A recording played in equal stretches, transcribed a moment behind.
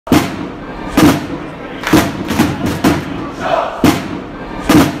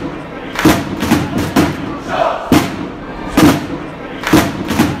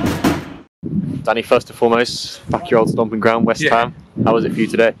Danny, first and foremost, back your old stomping ground, West Ham. How was it for you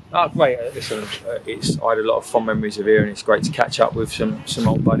today? Oh, great. Listen, I had a lot of fond memories of here, and it's great to catch up with some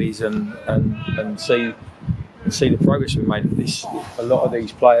old buddies and see the progress we've made. A lot of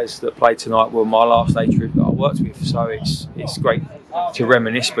these players that played tonight were my last age group that I worked with, so it's great to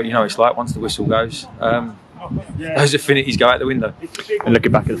reminisce. But you know, it's like once the whistle goes, those affinities go out the window. And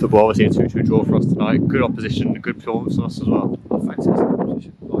looking back at the football, obviously a 2-2 draw for us tonight. Good opposition, a good performance from us as well. Fantastic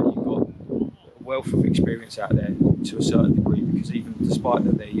opposition. Like, you've got a wealth of experience out there to a certain degree, because even despite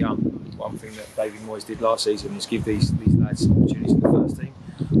that they're young, one thing that David Moyes did last season was give these lads some opportunities in the first team.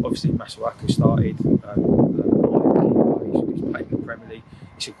 Obviously, Masuaku started. He's played in the Premier League.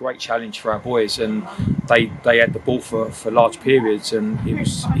 It's a great challenge for our boys, and they had the ball for large periods, and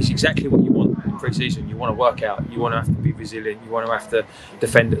it's exactly what you want in pre-season. You want to work out, you want to have to be resilient, you want to have to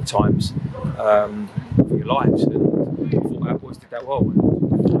defend at times for your lives, and I thought our boys did that well.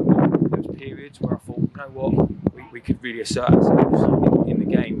 And there was periods where I thought, you know what, we could really assert ourselves in the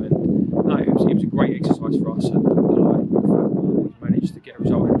game, and no, it was a great exercise for us, and we managed to get a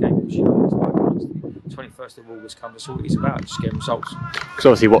result in the game, which, you know, it's like once the 21st of August comes, that's all it's about, just getting results. Because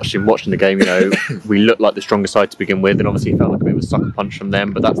obviously watching the game, you know, we looked like the stronger side to begin with, and obviously it felt like a bit of a sucker punch from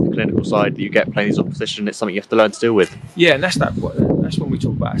them, but that's the clinical side that you get playing these opposition. It's something you have to learn to deal with. Yeah, and that's when we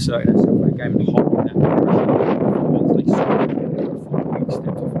talk about asserting ourselves in the game, the whole in that once they saw it, we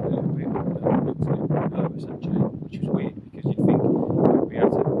stepped off a little bit and looked a little bit nervous actually, which was weird, because you'd think we'd be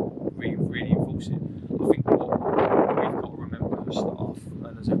able to really enforce it. I think what we've got to remember as staff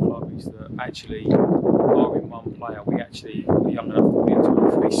and as a club is that actually, barring one player, we actually are young enough to be a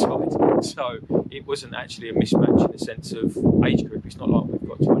 23 side. So it wasn't actually a mismatch in the sense of age group. It's not like we've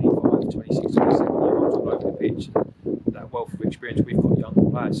got 25, 26, 27-year-olds all over the pitch. That wealth of experience, we've got young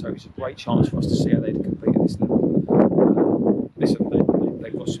players. So it's a great chance for us to see how they compete at this level. Listen,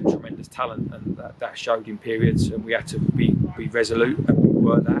 they've got some tremendous talent, and that showed in periods, and we had to be resolute, and we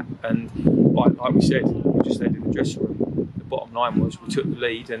were that. And like we said, we just said in the dressing room, the bottom line was we took the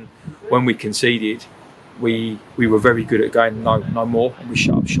lead, and when we conceded, we were very good at going no more, and we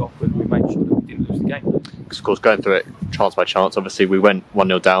shut up shop, and we made sure that we didn't lose the game. Because of course, going through it chance by chance, obviously we went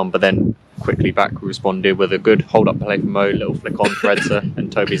 1-0 down, but then quickly back we responded with a good hold-up play from Mo, little flick on for Edsa,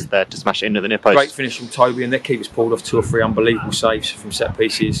 and Toby's there to smash it into the near post. Great finish from Toby, and their keepers pulled off 2 or 3 unbelievable saves from set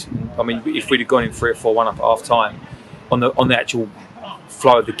pieces. I mean, if we'd have gone in 3 or 4-1 up at half time, on the actual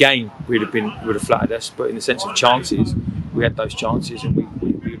flow of the game, would have flattered us. But in the sense of chances, we had those chances, and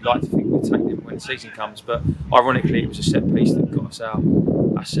we'd like to think we'd take them when the season comes. But ironically, it was a set piece that got us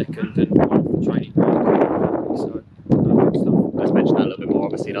our second and one of the training ground. So, let's mention that a little bit more.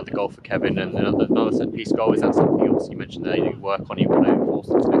 Obviously, another goal for Kevin, and another set piece goal. Is that something else you mentioned there you work on, you want to enforce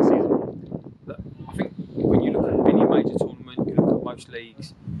into next season? I think when you look at any major tournament, you look at most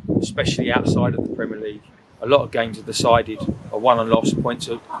leagues, especially outside of the Premier League, a lot of games are decided, are won and lost, points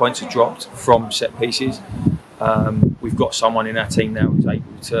are dropped from set pieces. We've got someone in our team now who's able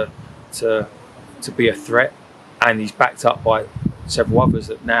to be a threat, and he's backed up by several others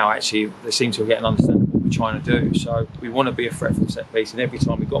that now actually they seem to get an understanding of what we're trying to do. So we want to be a threat from set piece, and every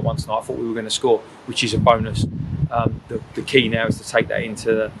time we got one tonight, I thought we were going to score, which is a bonus. The key now is to take that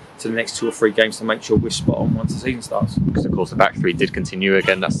into the next 2 or 3 games to make sure we're spot on once the season starts. Because of course the back three did continue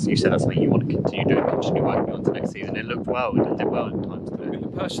again. You said that's something you want to continue doing, continue working on to next season. It looked well, it did well at times today. The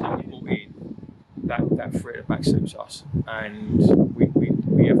personnel we brought in, that three at the back suits us, and we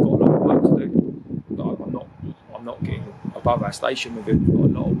have got a lot of work to do. I'm not getting above our station with it. We've got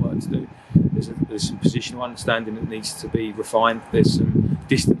a lot of work to do. There's some positional understanding that needs to be refined. There's some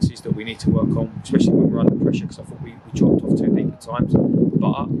distances that we need to work on, especially when we're under pressure, because I thought we dropped off too deep at times.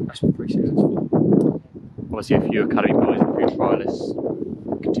 But that's what pre-season's for. Obviously, a few academy boys and a few trialists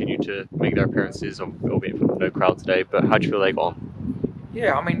continue to make their appearances, albeit from no crowd today. But how do you feel they got on?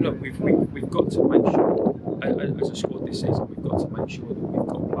 Yeah, I mean, look, we've got to make sure, as a squad this season, we've got to make sure that we've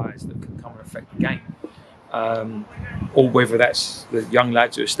got players that can come and affect the game. Or whether that's the young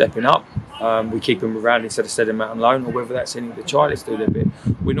lads who are stepping up, we keep them around instead of setting them out on loan, or whether that's any of the trialists do their bit.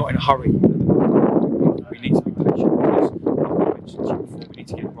 We're not in a hurry. We need to be patient, because like I mentioned to you before, we need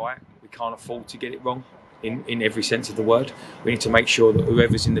to get it right. We can't afford to get it wrong in every sense of the word. We need to make sure that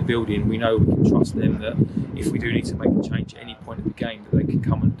whoever's in the building, we know we can trust them, that if we do need to make a change at any point of the game, that they can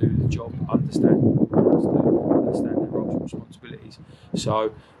come and do the job, understand their roles and responsibilities.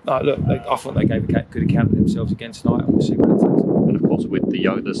 So, look, I thought they gave a good account of themselves again tonight, and we'll see what it takes. And of course, with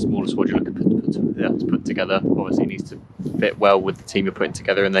the smaller squad you're looking to put together, obviously it needs to fit well with the team you're putting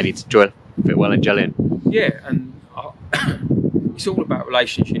together, and they need to fit well and gel in. Yeah, and it's all about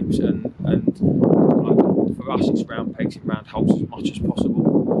relationships, and for us it's round pegs in round holes as much as possible.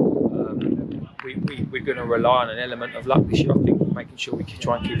 we're going to rely on an element of luck this year. I think making sure we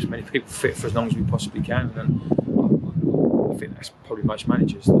try and keep as many people fit for as long as we possibly can. And I think that's probably most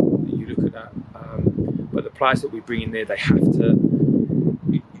managers that you look at that. But the players that we bring in there, they have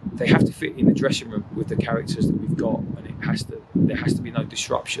to fit in the dressing room with the characters that we've got, and there has to be no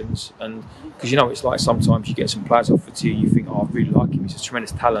disruptions. And because it's like sometimes you get some players offered to you, you think, oh, I really like him, he's a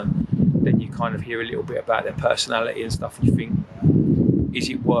tremendous talent. Then you kind of hear a little bit about their personality and stuff, and you think, is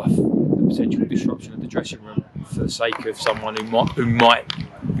it worth the potential disruption of the dressing room for the sake of someone who might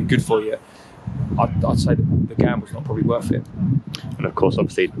be good for you? I'd say that the gamble's not probably worth it. And of course,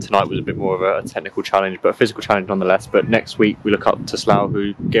 obviously, tonight was a bit more of a technical challenge, but a physical challenge nonetheless. But next week, we look up to Searle,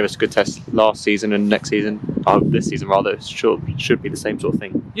 who gave us a good test last season, and next season, this season rather, should be the same sort of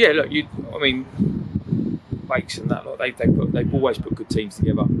thing. Yeah, look, Bakes and that, they've always put good teams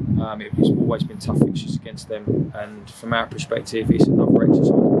together. It's always been tough fixtures against them, and from our perspective, it's another exercise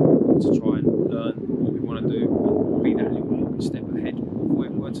to try and learn what we want to do and be that little step ahead of where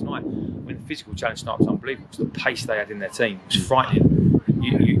we were tonight. When the physical challenge tonight was unbelievable. It was the pace they had in their team. It was frightening.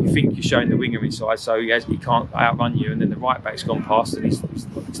 You think you're showing the winger inside, so he can't outrun you, and then the right back's gone past, and it's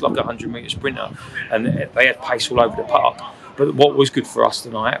like a 100-metre sprinter, and they had pace all over the park. But what was good for us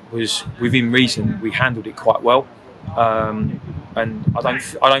tonight was, within reason, we handled it quite well. And I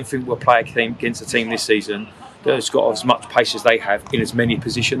don't think we'll play against a team this season that has got as much pace as they have in as many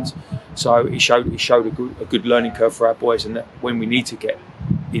positions. So it showed a good learning curve for our boys, and that when we need to get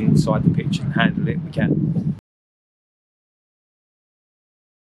inside the pitch and handle it, we can.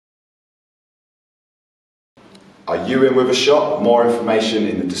 Are you in with a shot? More information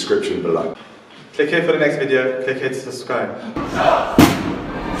in the description below. Click here for the next video, click here to subscribe.